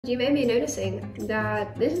You may be noticing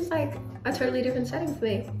that this is like a totally different setting for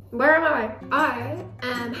me. Where am I? I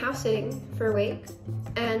am house sitting for a week,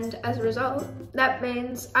 and as a result, that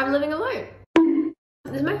means I'm living alone.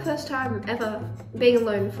 This is my first time ever being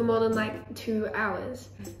alone for more than like 2 hours.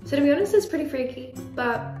 So to be honest, it's pretty freaky,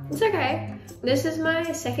 but it's okay. This is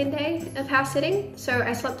my second day of house sitting, so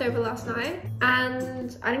I slept over last night,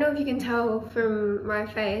 and I don't know if you can tell from my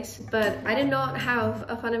face, but I did not have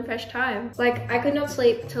a fun and fresh time. Like, I could not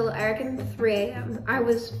sleep till I reckon 3 a.m. I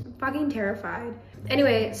was fucking terrified.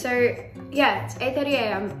 Anyway, so yeah, it's 8:30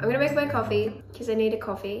 a.m. I'm gonna make my coffee because I need a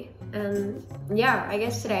coffee. And yeah, I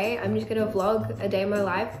guess today I'm just gonna vlog a day in my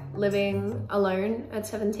life living alone at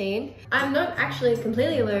 17. I'm not actually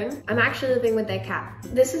completely alone. I'm actually living with their cat.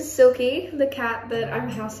 This is Silky, the cat that I'm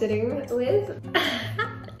house sitting with.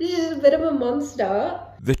 She's a bit of a monster.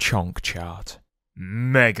 The Chonk Chart.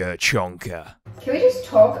 Mega Chonker. Can we just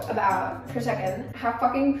talk about, for a second, how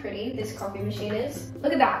fucking pretty this coffee machine is?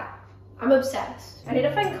 Look at that. I'm obsessed. I need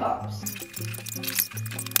to find cups.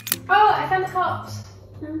 Oh, I found the cups.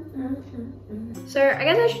 So I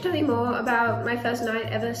guess I should tell you more about my first night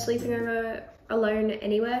ever sleeping over alone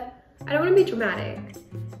anywhere. I don't want to be dramatic,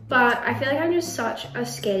 but I feel like I'm just such a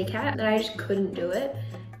scaredy cat that I just couldn't do it.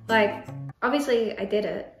 Like, obviously I did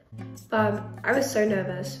it, but I was so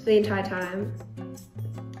nervous for the entire time.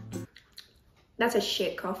 That's a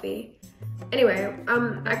shit coffee. Anyway,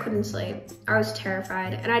 I couldn't sleep. I was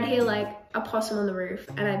terrified, and I'd hear like a possum on the roof,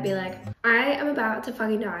 and I'd be like, I am about to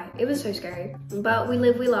fucking die. It was so scary. But we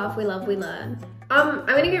live, we laugh, we love, we learn. I'm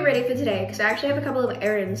gonna get ready for today because I actually have a couple of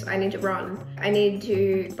errands I need to run. I need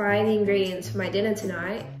to buy the ingredients for my dinner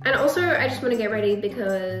tonight. And also I just want to get ready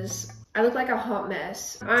because I look like a hot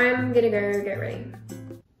mess. I'm gonna go get ready.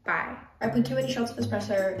 Bye. I put too many shots of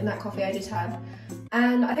espresso in that coffee I just had,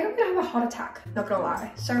 and I think I'm gonna have a heart attack, not gonna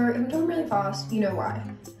lie. So if I'm talking really fast, you know why.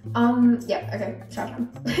 Yeah, okay, start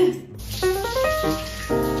time.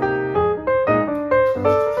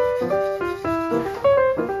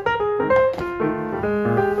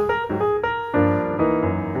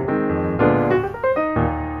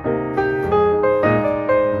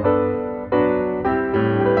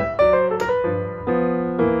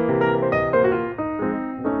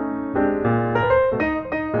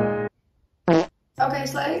 Okay,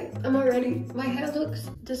 Slay, I'm all ready. My hair looks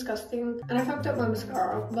disgusting and I fucked up my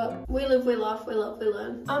mascara, but we live, we laugh, we love, we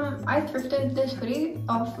learn. I thrifted this hoodie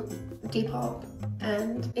off Depop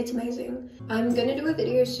and it's amazing. I'm gonna do a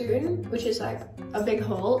video soon, which is like a big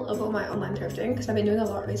haul of all my online thrifting because I've been doing a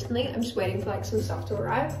lot recently. I'm just waiting for like some stuff to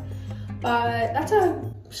arrive. But that's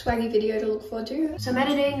a swaggy video to look forward to. So I'm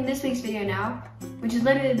editing this week's video now, which is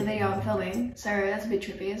literally the video I'm filming. So that's a bit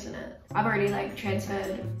trippy, isn't it? I've already like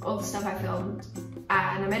transferred all the stuff I filmed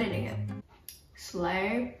and I'm editing it.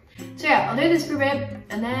 Slay. So yeah, I'll do this for a bit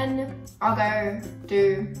and then I'll go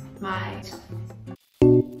do my stuff.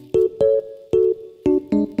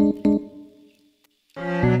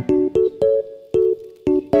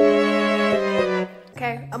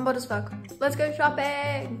 Okay, I'm bored as fuck. Let's go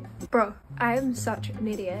shopping! Bro, I am such an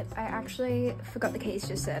idiot. I actually forgot the keys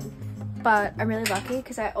just then. But I'm really lucky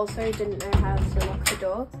because I also didn't know how to lock the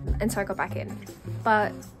door. And so I got back in.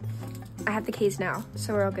 But I have the keys now,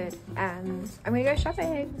 so we're all good. And I'm gonna go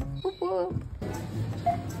shopping. Whoop whoop.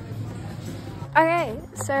 Okay,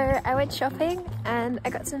 so I went shopping and I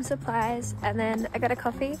got some supplies and then I got a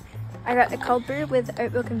coffee. I got a cold brew with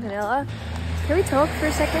oat milk and vanilla. Can we talk for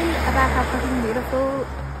a second about how fucking beautiful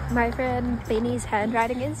my friend Beanie's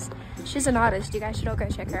handwriting is? She's an artist. You guys should all go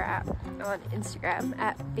check her out on Instagram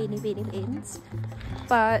at BeanieBeanieBeans.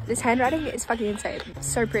 But this handwriting is fucking insane.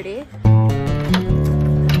 So pretty.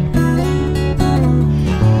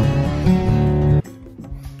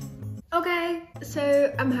 Okay,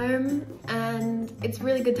 so I'm home and it's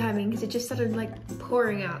really good timing because it just started like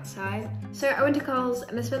pouring outside. So I went to Coles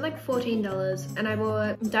and I spent like $14 and I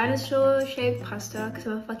bought dinosaur shaved pasta because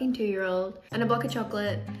I'm a fucking 2-year-old and a block of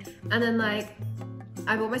chocolate, and then like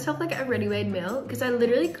I bought myself like a ready-made meal because I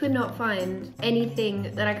literally could not find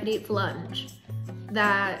anything that I could eat for lunch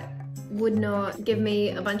that would not give me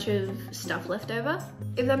a bunch of stuff left over,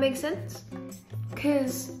 if that makes sense.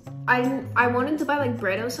 Because I wanted to buy like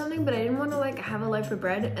bread or something, but I didn't want to like have a loaf of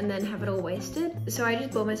bread and then have it all wasted. So I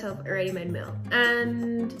just bought myself a ready-made meal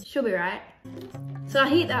and she'll be right. So I'll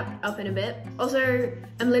heat that up in a bit. Also,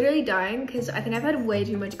 I'm literally dying because I think I've had way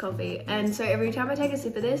too much coffee. And so every time I take a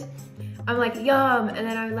sip of this, I'm like, yum. And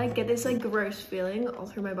then I like get this like gross feeling all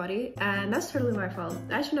through my body. And that's totally my fault.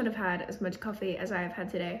 I should not have had as much coffee as I have had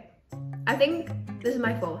today. I think this is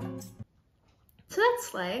my fault. So that's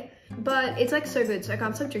slay, but it's like so good, so I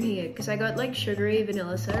can't stop drinking it because I got like sugary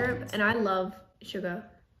vanilla syrup and I love sugar.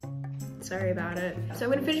 Sorry about it. So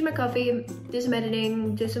I'm gonna finish my coffee, do some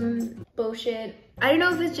editing, do some bullshit. I don't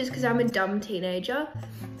know if it's just because I'm a dumb teenager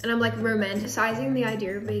and I'm like romanticizing the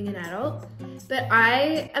idea of being an adult, but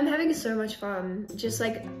I am having so much fun just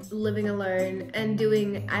like living alone and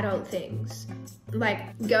doing adult things.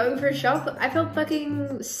 Like going for a shop, I felt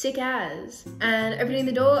fucking sick as. And opening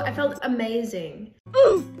the door, I felt amazing.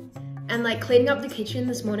 And like cleaning up the kitchen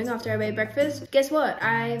this morning after I made breakfast, guess what?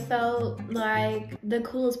 I felt like the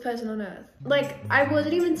coolest person on earth. Like I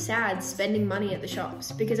wasn't even sad spending money at the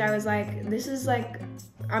shops because I was like, this is like,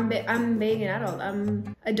 I'm being an adult.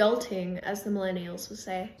 I'm adulting, as the millennials will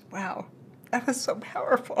say. Wow, that was so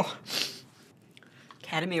powerful.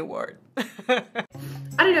 Academy Award. I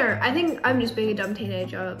don't know, I think I'm just being a dumb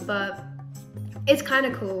teenager, but it's kind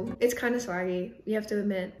of cool. It's kind of swaggy, you have to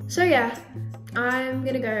admit. So yeah, I'm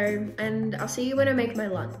gonna go and I'll see you when I make my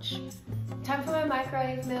lunch. Time for my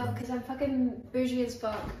microwave meal because I'm fucking bougie as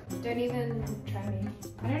fuck. Don't even try me.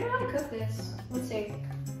 I don't know how to cook this. Let's see.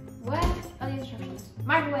 What are the instructions?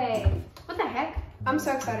 Microwave. What the heck? I'm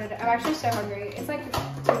so excited. I'm actually so hungry. It's like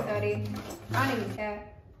 2:30. I don't even care.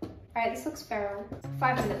 Alright, this looks feral.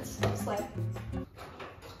 5 minutes. Slay.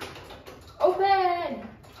 Open!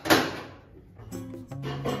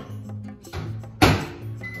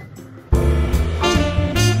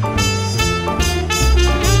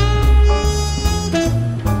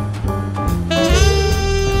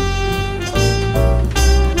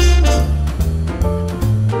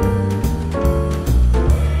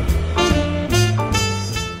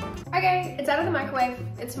 Okay, it's out of the microwave.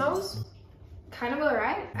 It smells kind of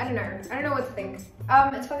alright. I don't know what to think.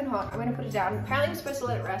 It's fucking hot. I'm gonna put it down. Apparently I'm supposed to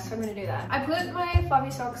let it rest, so I'm gonna do that. I put my fluffy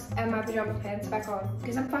socks and my pajama pants back on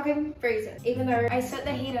because I'm fucking freezing, even though I set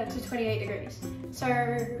the heater to 28 degrees. So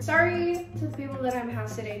sorry to the people that I'm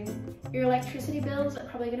house sitting. Your electricity bills are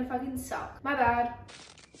probably gonna fucking suck. My bad.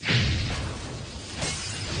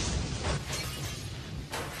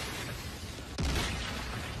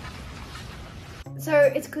 So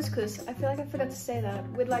it's couscous. I feel like I forgot to say that,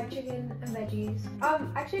 with like chicken and veggies.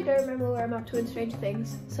 Actually don't remember where I'm up to in Stranger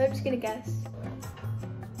Things, so I'm just gonna guess.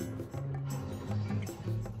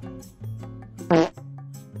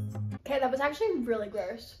 Okay, that was actually really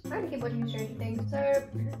gross. I'm gonna keep watching Stranger Things, so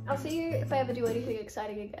I'll see you if I ever do anything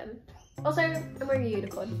exciting again. Also, I'm wearing a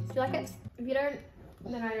unicorn. Do you like it? If you don't,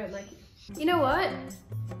 then I don't like you. You know what?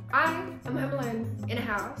 I am home alone in a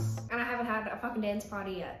house and I haven't had a fucking dance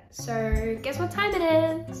party yet. So guess what time it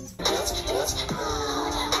is?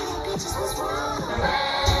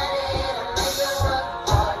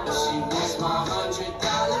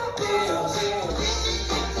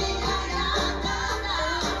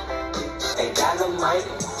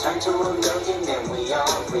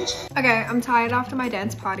 Okay, I'm tired after my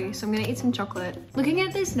dance party, so I'm gonna eat some chocolate. Looking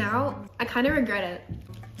at this now, I kind of regret it.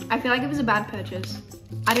 I feel like it was a bad purchase.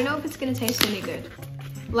 I don't know if it's gonna taste any good.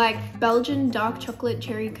 Like Belgian dark chocolate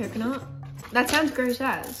cherry coconut. That sounds gross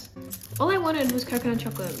as. All I wanted was coconut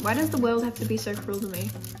chocolate. Why does the world have to be so cruel to me?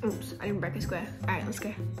 Oops, I didn't break a square. All right, let's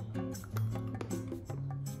go.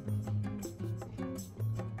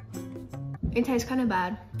 It tastes kind of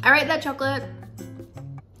bad. I rate that chocolate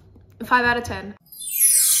 5 out of 10.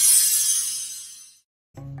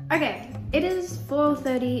 Okay, it is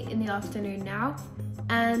 4:30 in the afternoon now.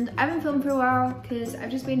 And I haven't filmed for a while because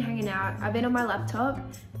I've just been hanging out. I've been on my laptop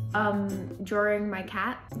drawing my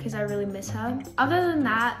cat because I really miss her. Other than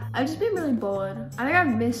that, I've just been really bored. I think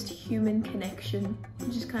I've missed human connection,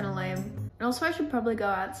 which is kind of lame. And also I should probably go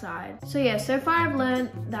outside. So yeah, so far I've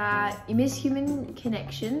learned that you miss human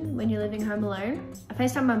connection when you're living home alone. I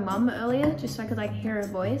FaceTimed my mum earlier just so I could like hear her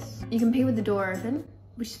voice. You can pee with the door open,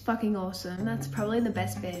 which is fucking awesome. That's probably the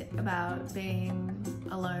best bit about being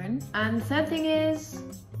alone. And the third thing is,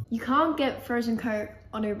 you can't get frozen Coke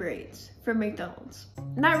on Uber Eats from McDonald's.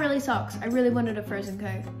 And that really sucks. I really wanted a frozen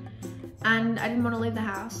Coke and I didn't want to leave the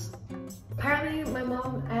house. Apparently my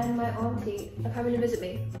mom and my auntie are coming to visit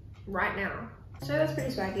me right now. So that's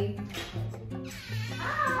pretty swaggy.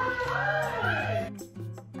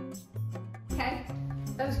 Okay,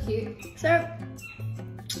 that was cute. So,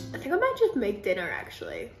 I think I might just make dinner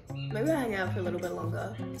actually. Maybe I'll hang out for a little bit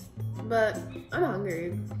longer. But I'm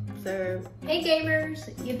hungry, so. Hey gamers,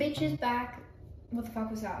 your bitch is back. What the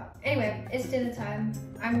fuck was that? Anyway, it's dinner time.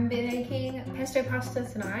 I'm making pesto pasta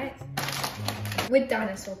tonight with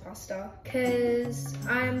dinosaur pasta because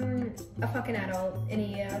I'm a fucking adult in a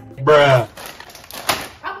year. Bruh.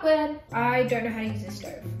 Awkward. I don't know how to use this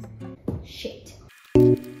stove. Shit.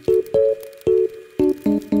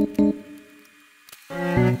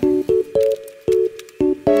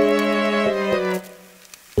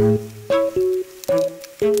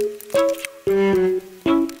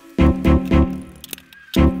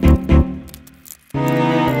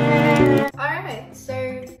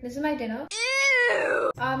 dinner.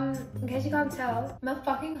 Ew! In case you can't tell, I'm a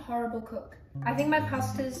fucking horrible cook. I think my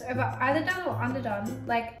pasta's either done or underdone.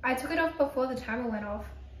 Like, I took it off before the timer went off,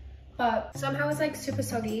 but somehow it's like super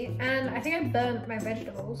soggy, and I think I burnt my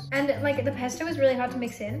vegetables. And like the pesto is really hard to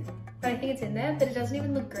mix in, but I think it's in there, but it doesn't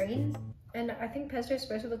even look green. And I think pesto is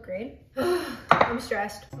supposed to look green. I'm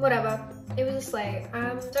stressed. Whatever. It was a slay.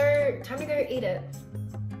 So time to go eat it.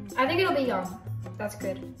 I think it'll be yum. That's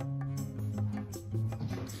good.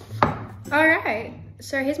 All right.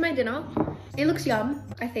 So here's my dinner. It looks yum,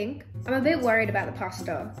 I think. I'm a bit worried about the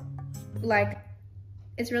pasta. Like,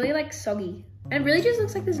 it's really like soggy. And it really just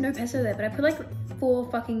looks like there's no pesto there, but I put like 4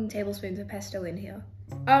 fucking tablespoons of pesto in here.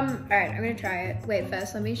 All right, I'm gonna try it. Wait,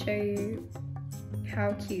 first let me show you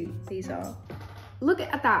how cute these are. Look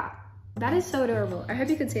at that. That is so adorable. I hope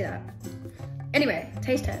you could see that. Anyway,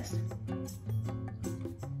 taste test.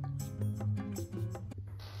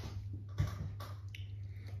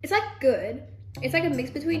 It's like good. It's like a mix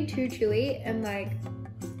between too chewy and like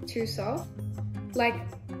too soft. Like,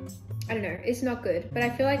 I don't know, it's not good, but I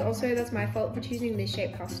feel like also that's my fault for choosing this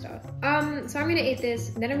shaped pasta. So I'm gonna eat this,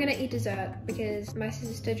 then I'm gonna eat dessert because my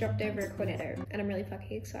sister dropped over a cornetto and I'm really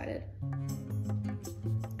fucking excited.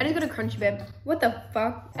 I just got a crunchy bit. What the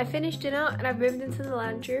fuck? I finished dinner and I've moved into the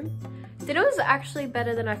lounge room. Dinner was actually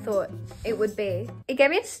better than I thought it would be. It gave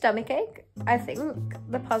me a stomachache. I think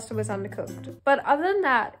the pasta was undercooked. But other than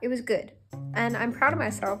that, it was good. And I'm proud of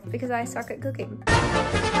myself because I suck at cooking.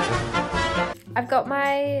 I've got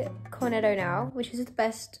my cornetto now, which is the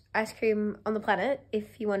best ice cream on the planet,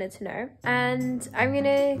 if you wanted to know. And I'm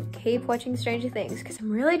gonna keep watching Stranger Things because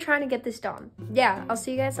I'm really trying to get this done. Yeah, I'll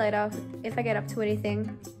see you guys later if I get up to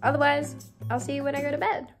anything. Otherwise, I'll see you when I go to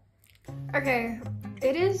bed. Okay,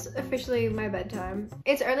 it is officially my bedtime.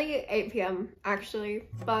 It's only 8 p.m. actually,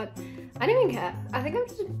 but I don't even care. I think I'm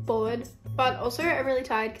just bored, but also I'm really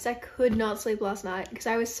tired because I could not sleep last night because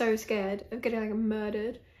I was so scared of getting like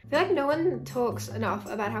murdered. I feel like no one talks enough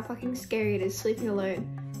about how fucking scary it is sleeping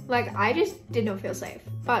alone. Like, I just did not feel safe,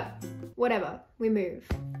 but whatever, we move.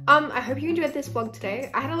 I hope you enjoyed this vlog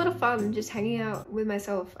today. I had a lot of fun just hanging out with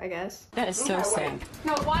myself, I guess. That is so sad.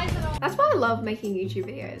 No, why is it all— That's why I love making YouTube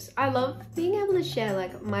videos. I love being able to share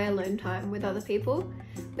like my alone time with other people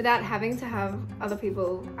without having to have other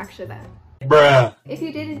people actually there. Bruh. If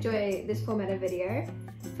you did enjoy this format of video,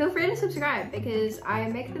 feel free to subscribe because I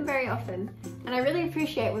make them very often and I really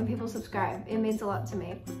appreciate when people subscribe. It means a lot to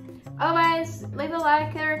me. Otherwise, leave a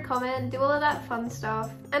like or a comment, do all of that fun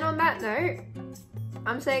stuff. And on that note,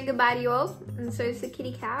 I'm saying goodbye to you all, and so is the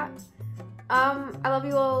kitty cat. I love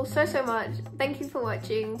you all so much. Thank you for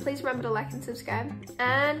watching. Please remember to like and subscribe,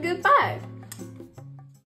 and goodbye.